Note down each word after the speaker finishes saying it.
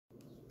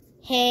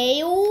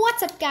Hey,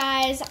 what's up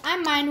guys?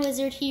 I'm Mind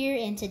Wizard here,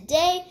 and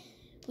today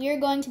we are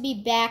going to be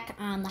back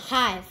on the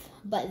Hive.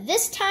 But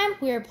this time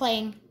we are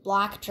playing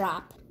Block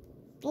Drop.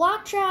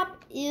 Block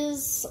Drop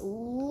is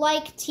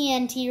like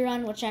TNT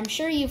Run, which I'm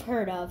sure you've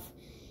heard of.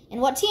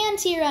 And what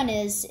TNT Run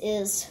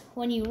is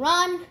when you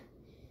run,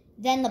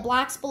 then the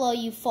blocks below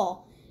you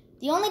fall.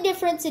 The only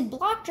difference in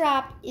Block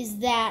Drop is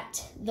that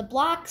the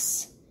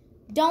blocks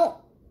don't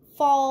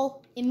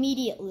fall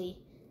immediately,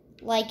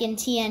 like in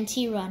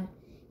TNT Run.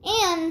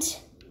 And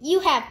you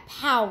have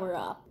power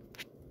up.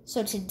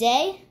 So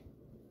today,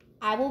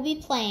 I will be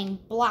playing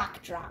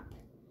Block Drop.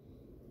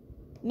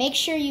 Make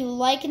sure you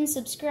like and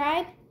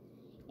subscribe,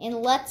 and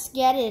let's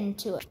get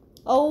into it.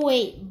 Oh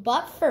wait,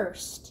 but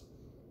first,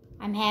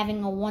 I'm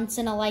having a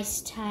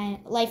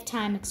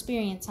once-in-a-lifetime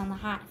experience on the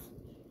Hive.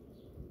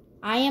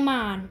 I am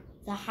on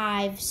the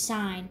Hive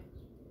sign.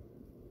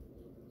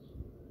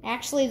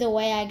 Actually, the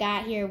way I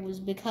got here was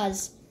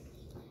because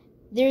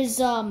there's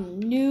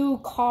new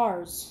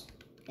cars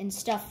and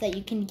stuff that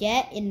you can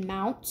get in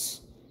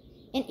mounts.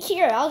 And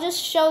here, I'll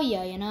just show you,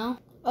 you know.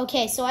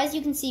 Okay, so as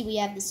you can see, we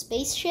have the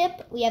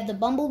spaceship, we have the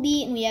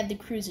bumblebee, and we have the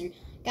cruiser.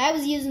 Guy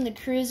was using the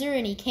cruiser,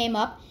 and he came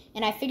up,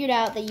 and I figured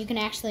out that you can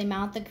actually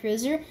mount the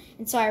cruiser.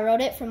 And so I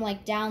rode it from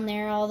like down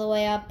there all the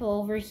way up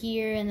over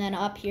here, and then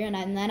up here,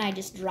 and then I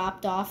just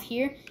dropped off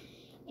here.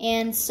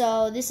 And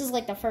so this is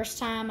like the first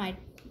time I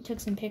took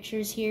some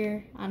pictures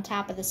here on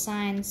top of the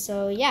sign.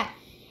 So yeah,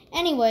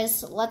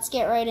 anyways, let's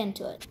get right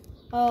into it.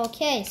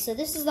 Okay, so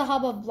this is the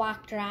hub of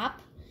Block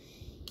Drop.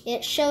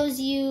 It shows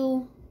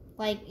you,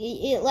 like,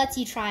 it lets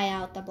you try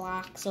out the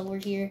blocks over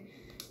here.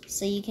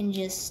 So you can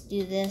just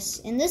do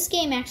this. And this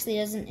game actually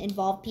doesn't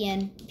involve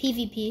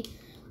PvP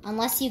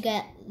unless you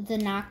get the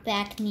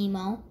knockback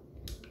Nemo.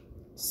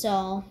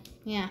 So,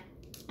 yeah.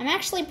 I'm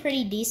actually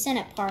pretty decent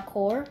at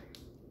parkour.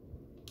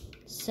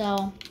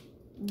 So,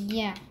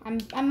 yeah.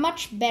 I'm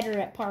much better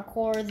at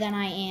parkour than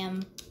I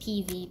am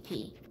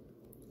PvP.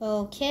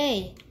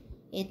 Okay.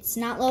 It's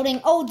not loading.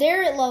 Oh,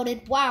 there it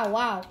loaded.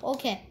 Wow.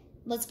 Okay,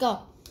 let's go.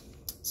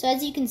 So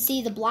as you can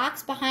see, the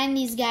blocks behind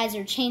these guys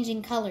are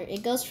changing color.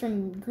 It goes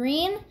from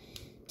green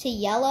to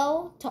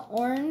yellow to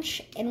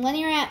orange. And when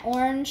you're at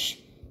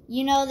orange,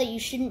 you know that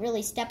you shouldn't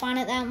really step on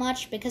it that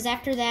much, because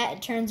after that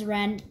it turns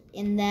red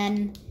and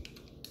then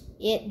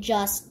it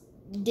just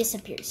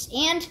disappears.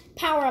 And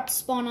power-ups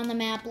spawn on the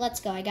map. Let's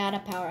go. I got a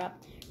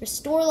power-up.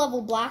 Restore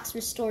level blocks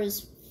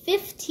restores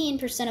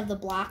 15% of the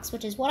blocks,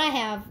 which is what I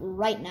have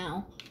right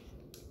now.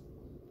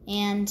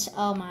 And,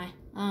 oh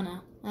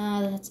no,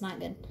 that's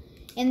not good.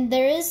 And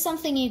there is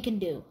something you can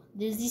do.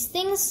 There's these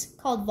things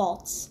called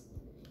vaults.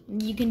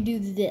 And you can do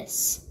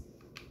this.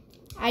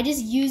 I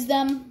just use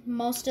them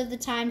most of the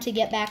time to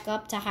get back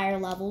up to higher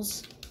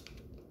levels,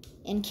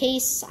 in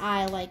case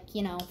I, like,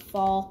 you know,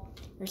 fall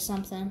or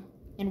something.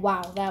 And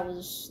wow, that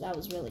was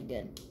really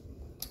good.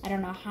 I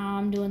don't know how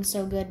I'm doing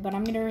so good, but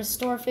I'm going to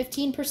restore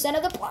 15%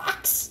 of the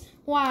blocks.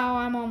 Wow,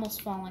 I'm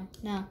almost falling.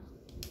 No.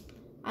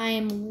 I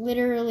am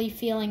literally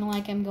feeling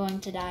like I'm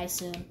going to die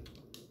soon.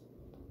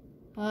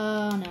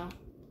 Oh, no.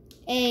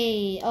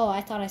 Hey. Oh,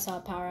 I thought I saw a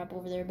power-up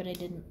over there, but I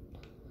didn't.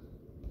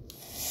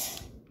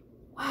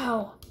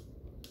 Wow.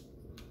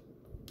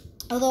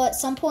 Although at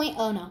some point...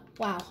 Oh, no.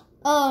 Wow.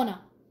 Oh, no.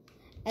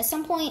 At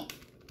some point,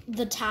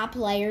 the top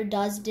layer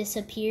does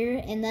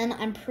disappear, and then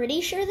I'm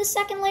pretty sure the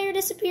second layer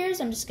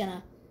disappears. I'm just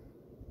gonna...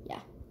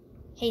 Yeah.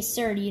 Hey,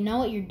 sir, do you know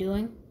what you're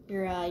doing?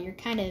 You're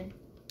kind of...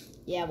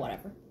 Yeah,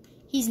 whatever.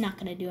 He's not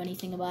going to do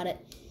anything about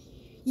it.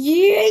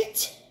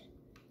 Yeet!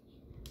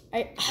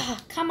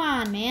 Come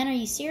on, man. Are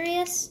you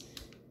serious?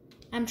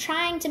 I'm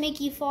trying to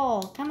make you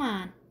fall. Come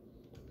on.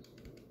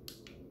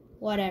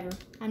 Whatever.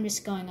 I'm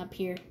just going up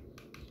here.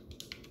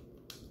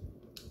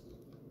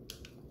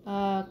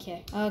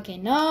 Okay. Okay.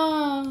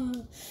 No!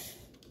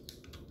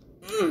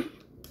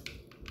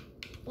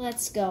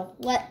 Let's go.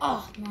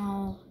 Oh,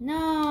 no.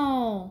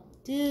 No!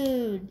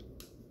 Dude.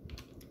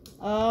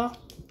 Oh.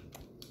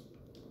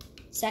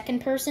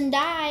 Second person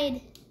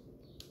died.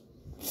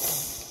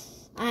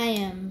 I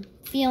am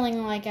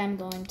feeling like I'm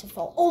going to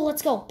fall. Oh,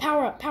 let's go.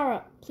 Power up, power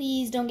up.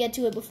 Please don't get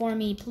to it before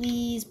me.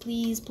 Please,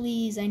 please,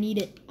 please. I need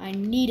it. I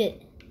need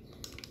it.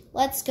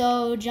 Let's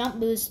go. Jump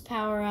boost,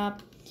 power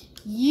up.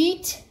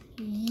 Yeet,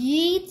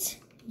 yeet,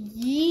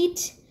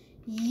 yeet,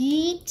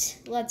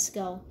 yeet. Let's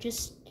go.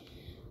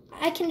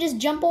 I can just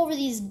jump over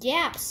these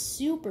gaps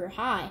super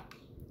high.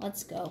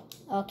 Let's go.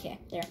 Okay,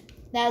 there.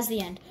 That was the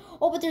end.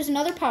 Oh, but there's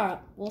another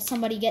power-up. Will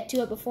somebody get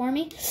to it before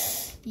me?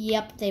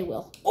 Yep, they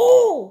will.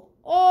 Oh!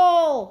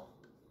 Oh!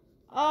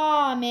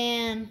 Oh,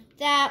 man.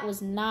 That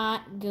was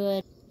not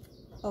good.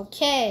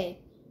 Okay.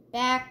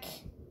 Back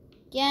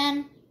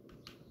again.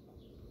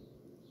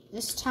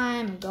 This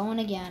time, I'm going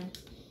again.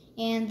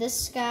 And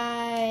this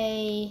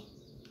guy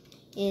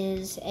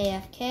is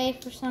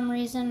AFK for some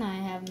reason. I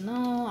have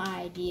no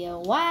idea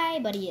why,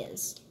 but he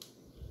is.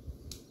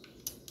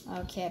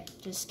 Okay,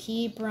 just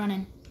keep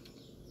running.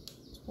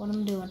 What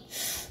I'm doing.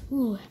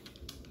 Ooh.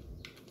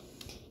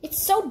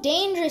 It's so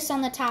dangerous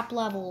on the top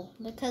level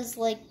because,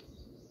 like,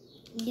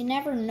 you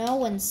never know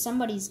when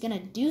somebody's gonna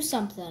do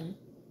something.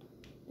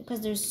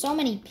 Because there's so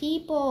many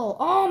people.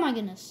 Oh my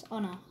goodness. Oh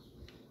no.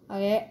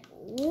 Okay.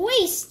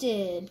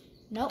 Wasted.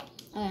 Nope.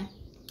 Okay.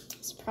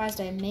 Surprised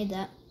I made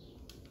that.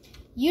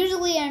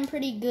 Usually I'm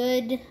pretty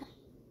good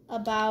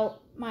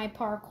about my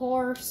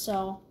parkour,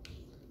 so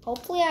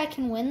hopefully I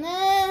can win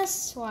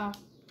this. Wow.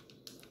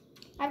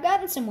 I've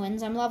gotten some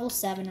wins. I'm level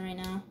 7 right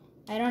now.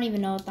 I don't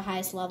even know what the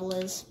highest level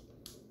is.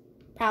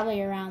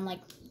 Probably around like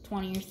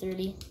 20 or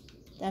 30.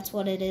 That's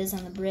what it is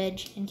on the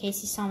bridge, in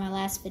case you saw my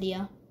last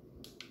video.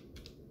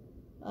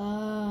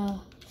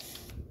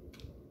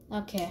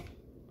 Okay.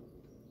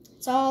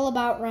 It's all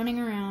about running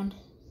around.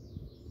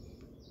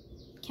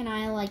 Can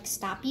I, like,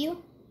 stop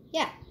you?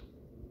 Yeah.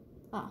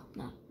 Oh,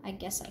 no. I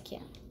guess I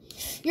can't.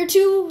 You're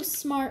too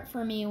smart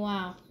for me.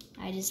 Wow.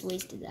 I just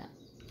wasted that.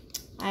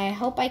 I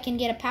hope I can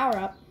get a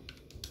power-up.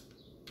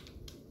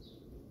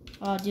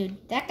 Oh, dude.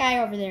 That guy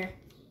over there,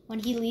 when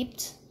he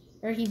leaped,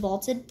 or he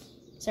vaulted.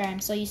 Sorry, I'm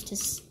so used to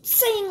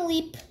saying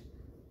leap.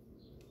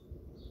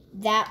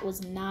 That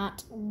was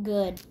not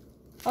good.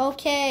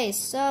 Okay,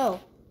 so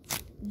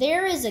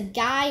there is a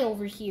guy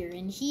over here,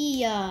 and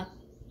he has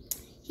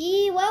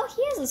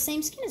the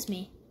same skin as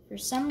me for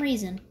some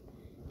reason.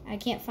 I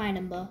can't find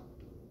him, though.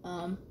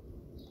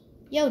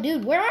 Yo,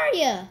 dude, where are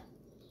you?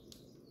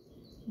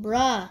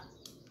 Bruh.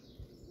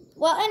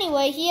 Well,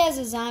 anyway, he has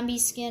a zombie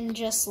skin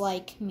just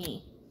like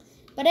me.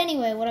 But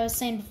anyway, what I was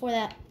saying before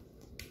that,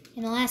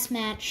 in the last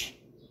match,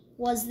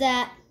 was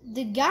that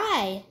the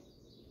guy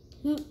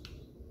who...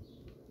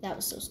 That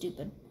was so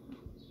stupid.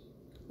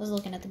 I was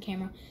looking at the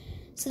camera.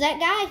 So that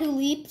guy who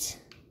leaped,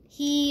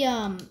 he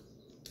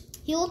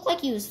looked like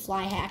he was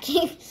fly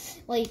hacking.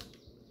 Like,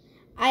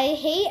 I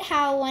hate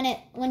how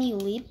when you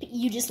leap,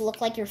 you just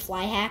look like you're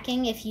fly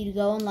hacking. If you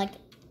go in like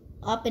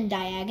up and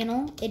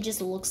diagonal, it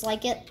just looks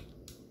like it.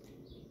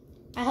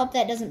 I hope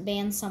that doesn't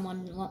ban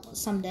someone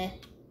someday.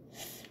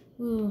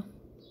 Ooh.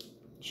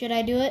 Should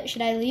I do it?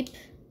 Should I leap?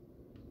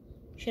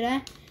 Should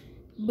I?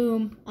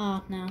 Boom.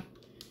 Oh, no.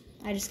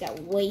 I just got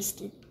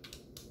wasted.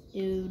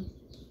 Dude.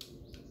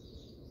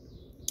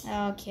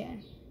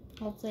 Okay.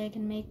 Hopefully I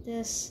can make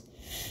this.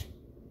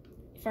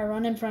 If I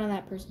run in front of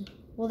that person.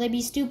 Will they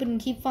be stupid and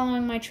keep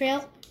following my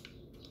trail?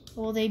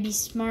 Or will they be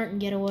smart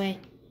and get away?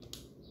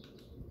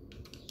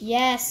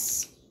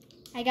 Yes.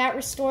 I got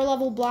restore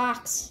level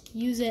blocks.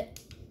 Use it.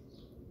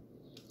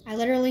 I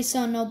literally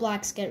saw no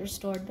blocks get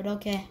restored, but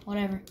okay,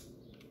 whatever.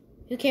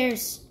 Who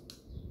cares?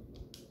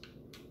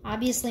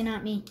 Obviously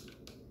not me.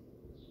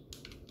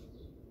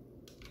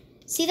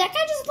 See, that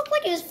guy just looked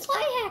like he was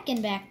fly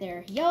hacking back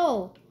there.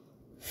 Yo.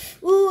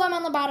 Ooh, I'm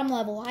on the bottom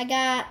level. I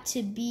got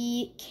to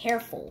be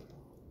careful.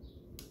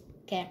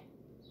 Okay.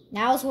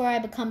 Now is where I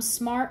become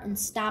smart and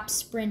stop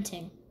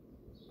sprinting.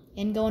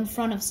 And go in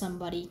front of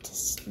somebody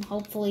to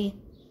hopefully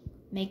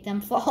make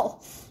them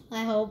fall.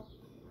 I hope.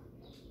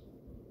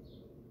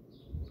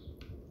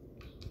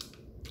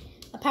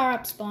 A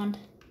power-up spawned.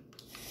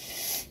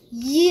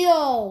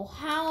 Yo,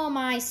 how am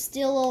I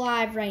still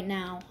alive right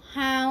now?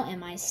 How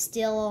am I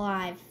still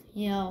alive?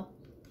 Yo,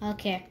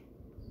 okay.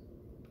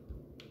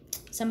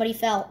 Somebody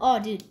fell. Oh,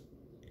 dude.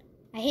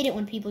 I hate it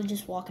when people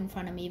just walk in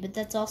front of me, but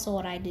that's also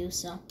what I do,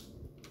 so.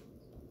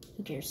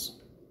 Who cares?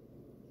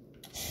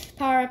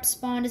 Power-up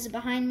spawned. Is it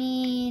behind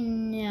me?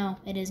 No,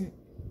 it isn't.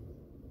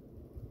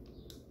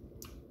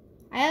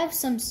 I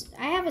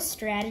have a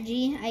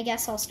strategy. I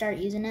guess I'll start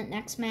using it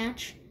next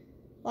match.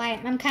 Well,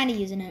 I'm kind of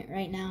using it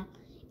right now.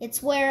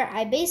 It's where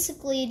I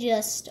basically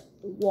just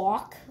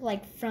walk,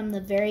 like, from the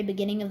very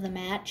beginning of the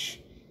match.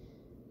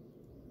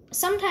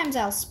 Sometimes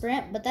I'll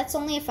sprint, but that's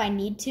only if I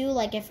need to,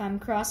 like if I'm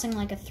crossing,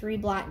 like, a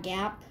 3-block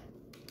gap.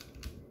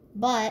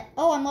 But,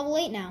 oh, I'm level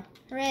 8 now.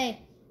 Hooray.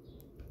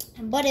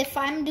 But if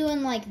I'm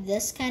doing, like,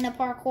 this kind of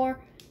parkour,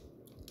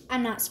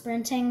 I'm not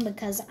sprinting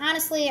because,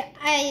 honestly,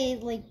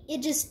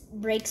 it just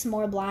breaks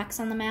more blocks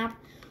on the map.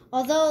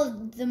 Although,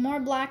 the more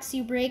blocks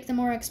you break, the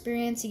more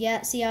experience you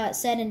get. See how it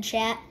said in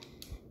chat?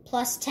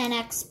 Plus 10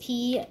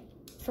 XP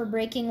for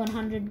breaking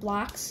 100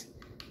 blocks.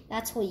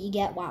 That's what you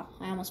get. Wow,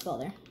 I almost fell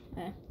there.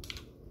 Okay.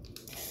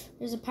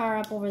 There's a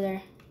power-up over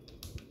there.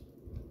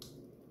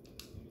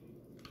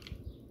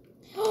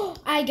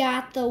 I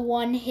got the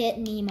one-hit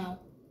Nemo.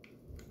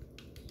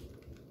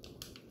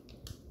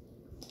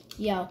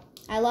 Yo,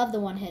 I love the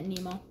one-hit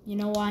Nemo. You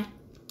know why?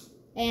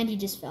 And he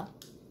just fell.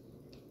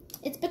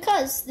 It's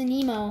because the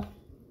Nemo...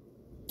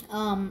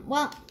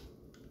 well,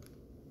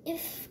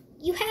 if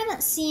you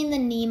haven't seen the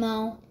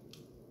Nemo,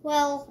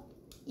 well,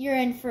 you're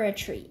in for a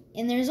treat.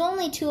 And there's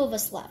only 2 of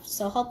us left,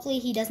 so hopefully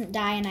he doesn't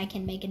die and I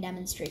can make a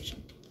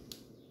demonstration.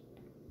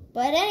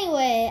 But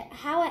anyway,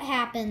 how it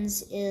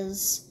happens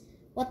is,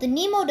 what the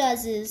Nemo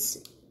does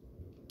is,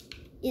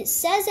 it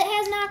says it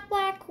has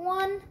knockback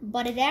 1,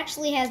 but it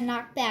actually has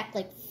knockback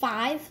like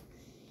 5.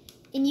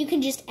 And you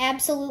can just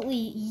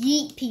absolutely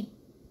yeet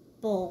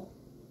people.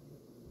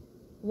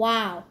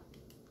 Wow.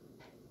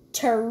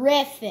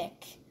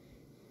 Terrific.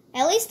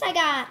 At least I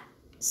got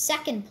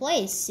 2nd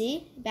place,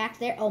 see? Back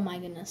there. Oh my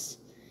goodness.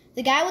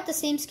 The guy with the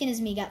same skin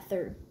as me got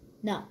 3rd.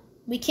 No,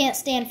 we can't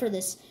stand for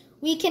this.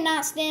 We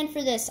cannot stand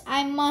for this.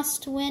 I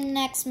must win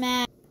next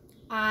match.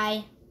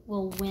 I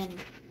will win.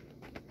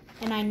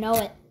 And I know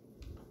it.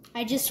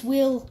 I just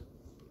will.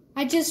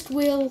 I just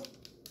will.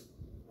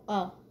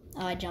 Oh,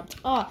 I jumped.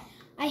 Oh,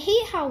 I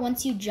hate how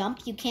once you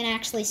jump, you can't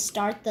actually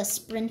start the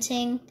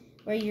sprinting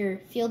where your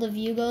field of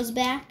view goes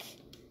back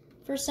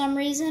for some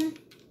reason.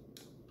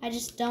 I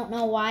just don't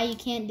know why you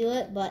can't do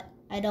it, but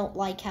I don't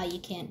like how you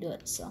can't do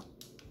it, so.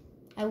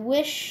 I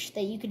wish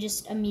that you could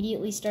just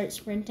immediately start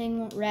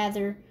sprinting,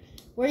 rather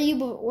where you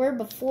were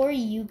before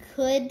you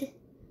could,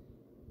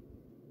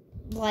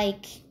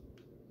 like,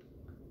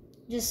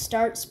 just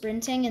start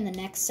sprinting in the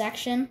next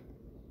section.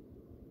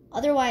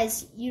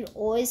 Otherwise, you'd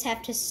always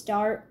have to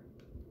start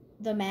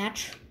the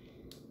match,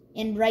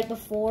 and right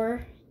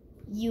before,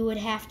 you would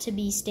have to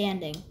be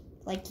standing.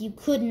 Like, you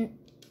couldn't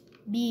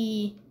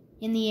be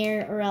in the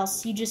air, or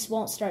else you just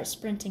won't start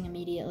sprinting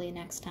immediately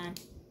next time.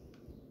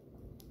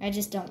 I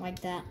just don't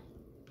like that.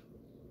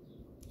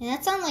 And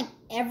that's on, like,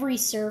 every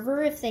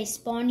server if they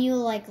spawn you,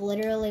 like,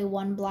 literally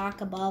one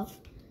block above.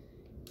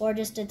 Or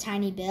just a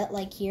tiny bit,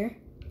 like here.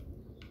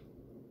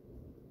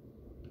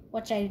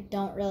 Which I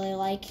don't really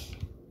like.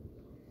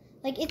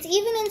 Like, it's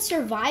even in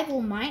survival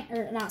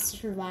or not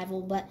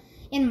survival, but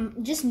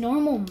in just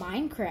normal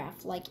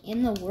Minecraft. Like,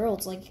 in the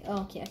worlds, like,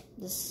 oh, okay.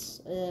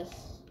 This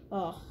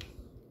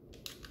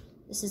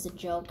is a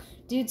joke.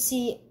 Dude,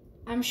 see,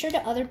 I'm sure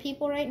to other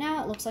people right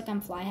now, it looks like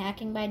I'm fly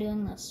hacking by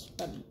doing this,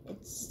 but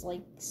it's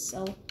like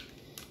so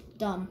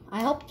dumb.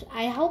 I hope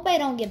I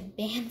don't get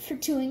banned for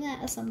doing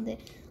that or something.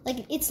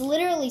 Like, it's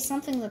literally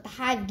something that the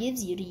Hive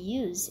gives you to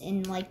use,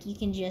 and like you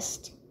can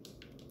just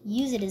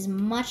use it as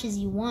much as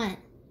you want.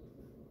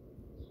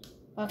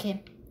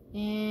 Okay,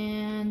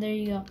 and there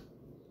you go.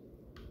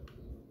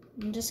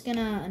 I'm just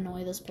gonna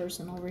annoy this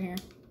person over here.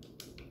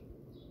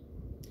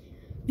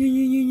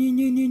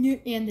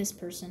 And this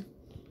person.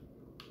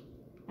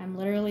 I'm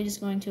literally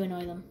just going to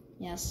annoy them.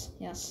 Yes,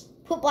 yes.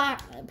 Put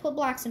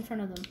blocks in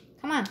front of them.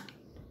 Come on.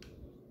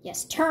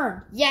 Yes,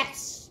 turn.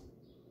 Yes.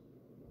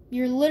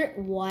 You're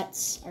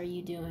what are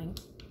you doing?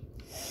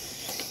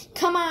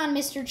 Come on,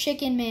 Mr.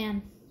 Chicken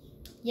Man.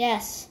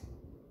 Yes.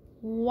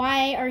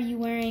 Why are you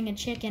wearing a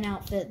chicken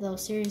outfit, though?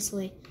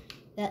 Seriously.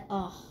 That,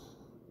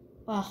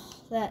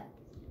 that.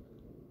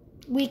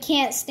 We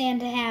can't stand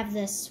to have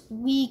this.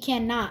 We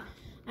cannot.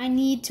 I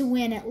need to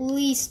win at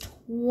least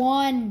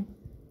one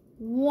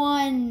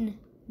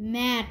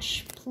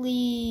match,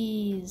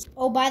 please.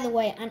 Oh, by the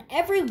way, on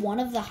every one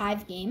of the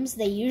Hive games,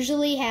 they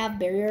usually have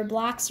barrier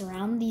blocks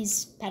around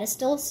these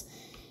pedestals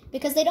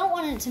because they don't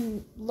want it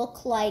to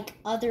look like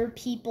other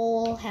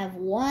people have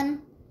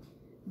won,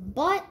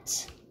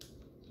 but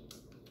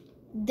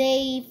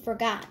they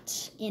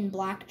forgot in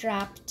Block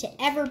Drop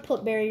to ever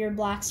put barrier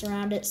blocks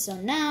around it, so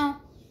now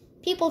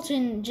people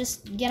can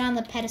just get on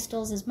the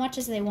pedestals as much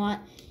as they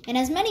want, and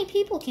as many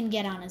people can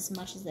get on as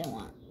much as they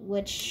want,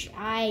 which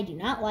I do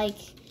not like,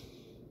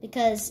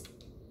 because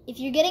if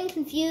you're getting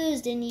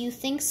confused and you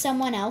think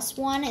someone else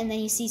won, and then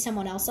you see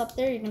someone else up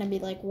there, you're going to be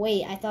like,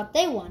 wait, I thought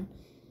they won.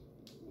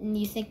 And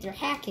you think they're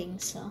hacking,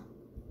 so.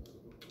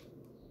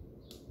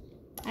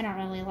 I don't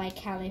really like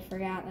how they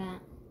forgot that.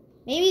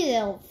 Maybe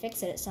they'll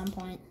fix it at some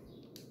point.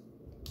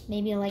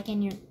 Maybe like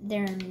in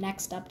their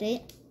next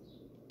update.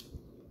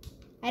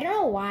 I don't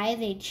know why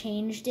they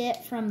changed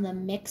it from the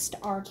mixed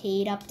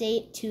arcade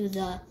update to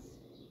the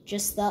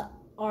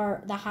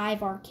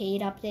Hive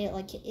arcade update.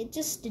 Like, it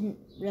just didn't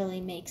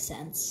really make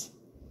sense.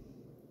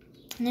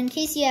 And in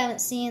case you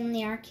haven't seen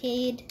the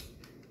arcade,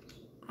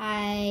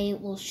 I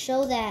will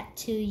show that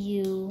to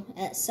you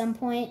at some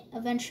point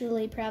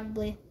eventually,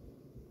 probably.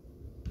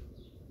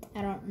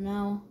 I don't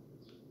know.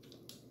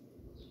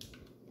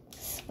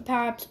 A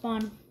power-up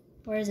spawn.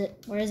 Where is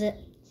it? Where is it?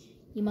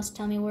 You must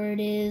tell me where it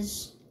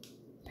is.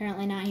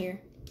 Apparently not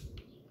here.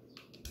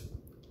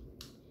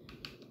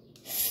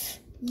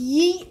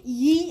 Yeet,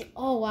 yeet.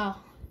 Oh, wow.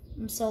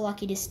 I'm so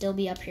lucky to still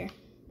be up here.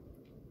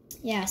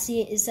 Yeah,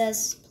 see, it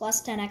says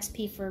plus 10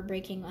 XP for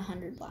breaking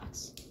 100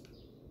 blocks.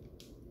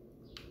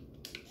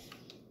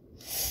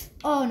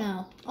 Oh,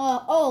 no.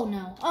 Oh,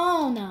 no.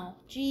 Oh, no.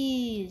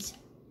 Jeez.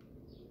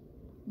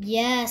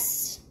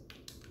 Yes.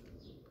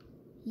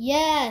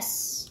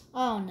 Yes.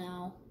 Oh,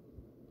 no.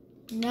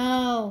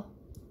 No.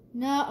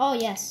 No. Oh,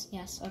 yes.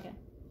 Yes. Okay.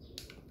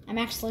 I'm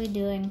actually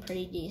doing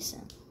pretty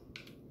decent.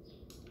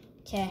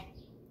 Okay.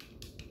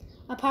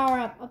 A power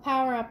up. A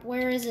power up.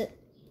 Where is it?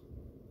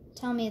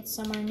 Tell me it's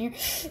somewhere near.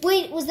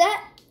 Wait, was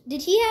that...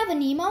 Did he have a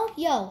Nemo?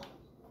 Yo.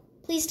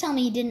 Please tell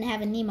me he didn't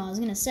have a Nemo. I was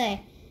going to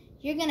say.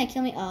 You're going to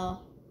kill me.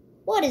 Oh.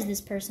 What is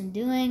this person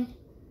doing?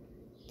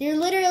 They're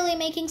literally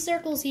making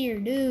circles here,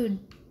 dude.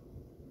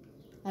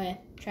 Okay.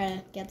 Try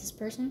to get this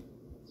person.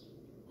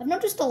 I've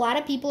noticed a lot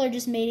of people are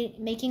just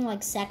making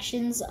like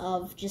sections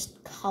of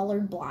just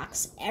colored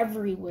blocks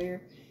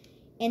everywhere.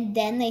 And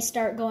then they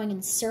start going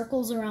in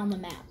circles around the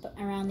map,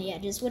 around the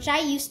edges, which I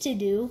used to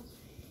do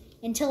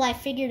until I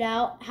figured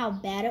out how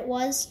bad it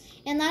was.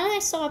 And then I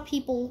saw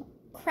people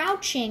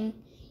crouching,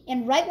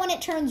 and right when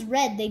it turns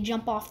red, they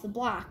jump off the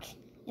block.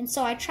 And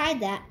so I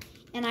tried that,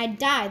 And I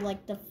died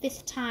like the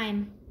 5th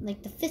time,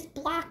 like the 5th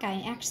block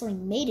I actually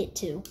made it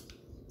to.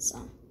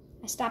 So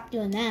I stopped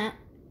doing that.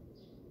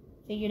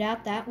 Figured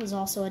out that was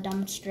also a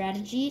dumb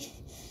strategy.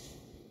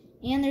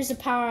 And there's a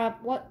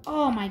power-up. What?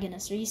 Oh my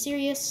goodness, are you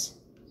serious?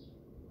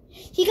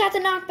 He got the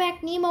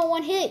knockback Nemo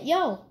 1 hit.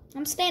 Yo,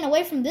 I'm staying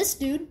away from this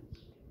dude.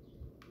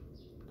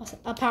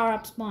 A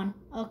power-up spawn.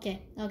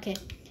 Okay.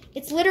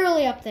 It's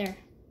literally up there.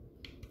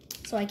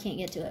 So I can't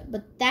get to it.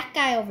 But that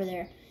guy over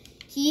there,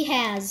 he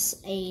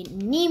has a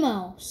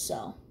Nemo,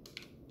 so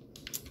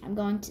I'm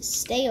going to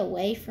stay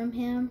away from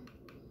him.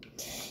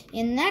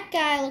 And that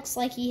guy looks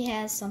like he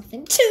has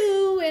something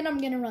too, and I'm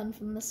going to run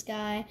from this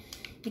guy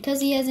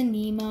because he has a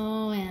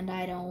Nemo, and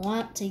I don't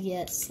want to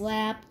get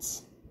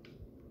slapped.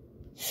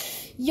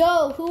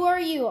 Yo, who are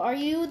you? Are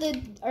you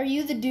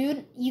the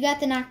dude? You got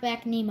the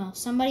knockback Nemo.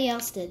 Somebody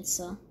else did,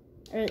 so.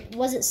 Or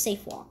was it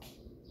Safe Walk?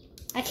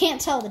 I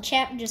can't tell. The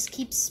chat just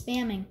keeps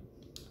spamming.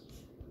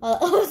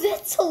 Oh,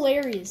 that's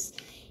hilarious.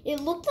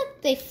 It looked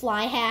like they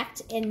fly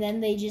hacked and then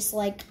they just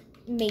like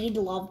made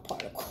love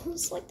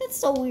particles. Like, that's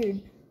so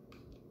weird.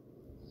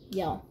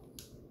 Yo.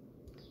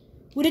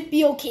 Would it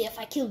be okay if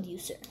I killed you,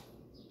 sir?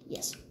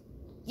 Yes.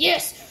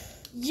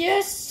 Yes!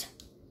 Yes!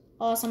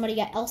 Oh,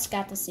 somebody else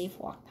got the Safe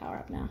Walk power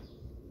up now.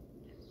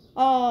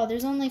 Oh,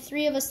 there's only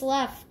 3 of us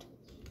left.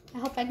 I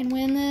hope I can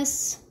win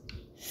this.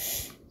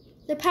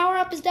 The power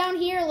up is down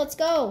here. Let's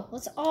go.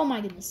 Oh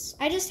my goodness.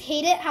 I just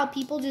hate it how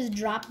people just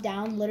drop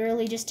down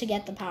literally just to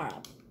get the power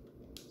up.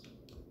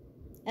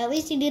 At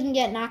least he didn't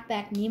get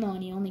knockback Nemo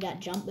and he only got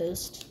jump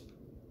boost.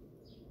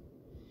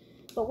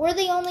 But we're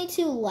the only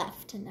 2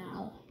 left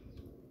now.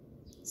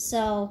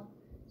 So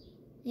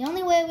the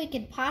only way we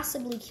could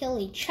possibly kill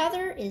each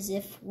other is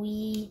if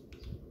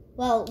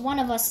one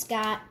of us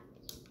got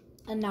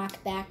a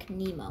knockback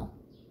Nemo.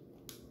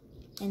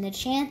 And the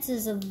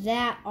chances of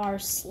that are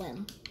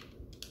slim.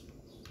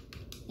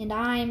 And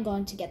I'm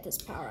going to get this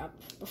power up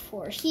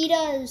before he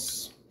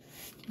does.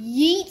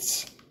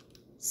 Yeet!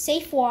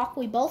 Safe Walk.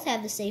 We both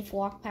have the Safe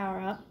Walk power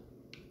up.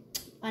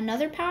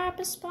 Another power up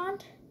is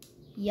spawned?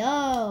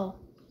 Yo.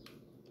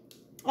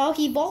 Oh,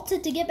 he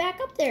vaulted to get back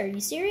up there. Are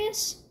you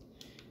serious?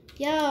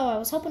 Yo, I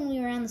was hoping we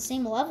were on the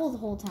same level the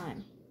whole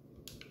time.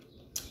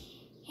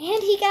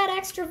 And he got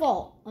extra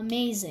vault.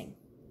 Amazing.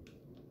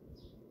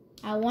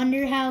 I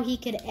wonder how he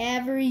could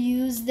ever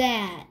use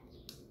that.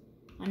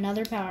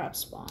 Another power up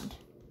spawned.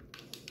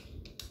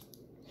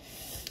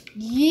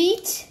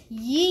 Yeet.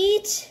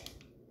 Yeet.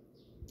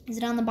 Is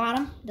it on the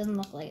bottom? Doesn't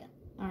look like it.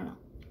 I don't know.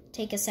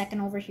 Take a second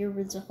over here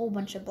where there's a whole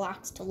bunch of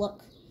blocks to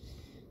look.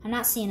 I'm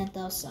not seeing it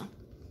though, so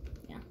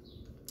yeah.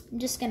 I'm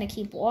just gonna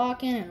keep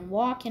walking and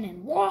walking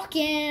and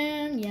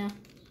walking. Yeah.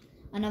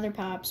 Another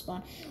power-up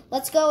spawn.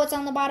 Let's go. It's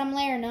on the bottom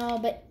layer. No,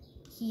 but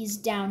he's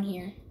down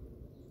here.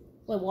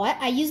 Wait, what?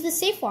 I used the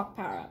Safe Walk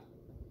power-up.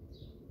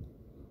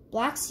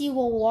 Blocks you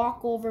will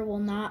walk over will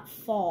not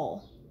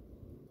fall.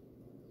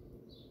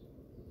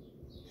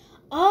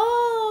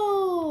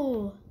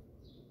 Oh!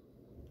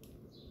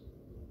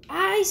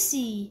 I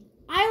see.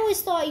 I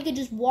always thought you could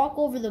just walk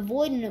over the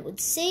void and it would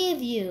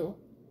save you.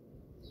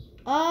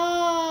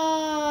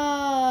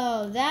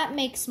 Oh, that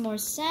makes more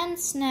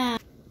sense now.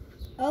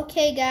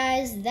 Okay,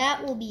 guys,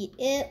 that will be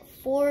it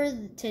for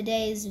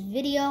today's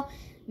video.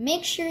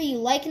 Make sure you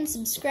like and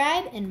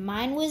subscribe, and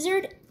Mind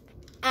Wizard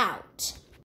out.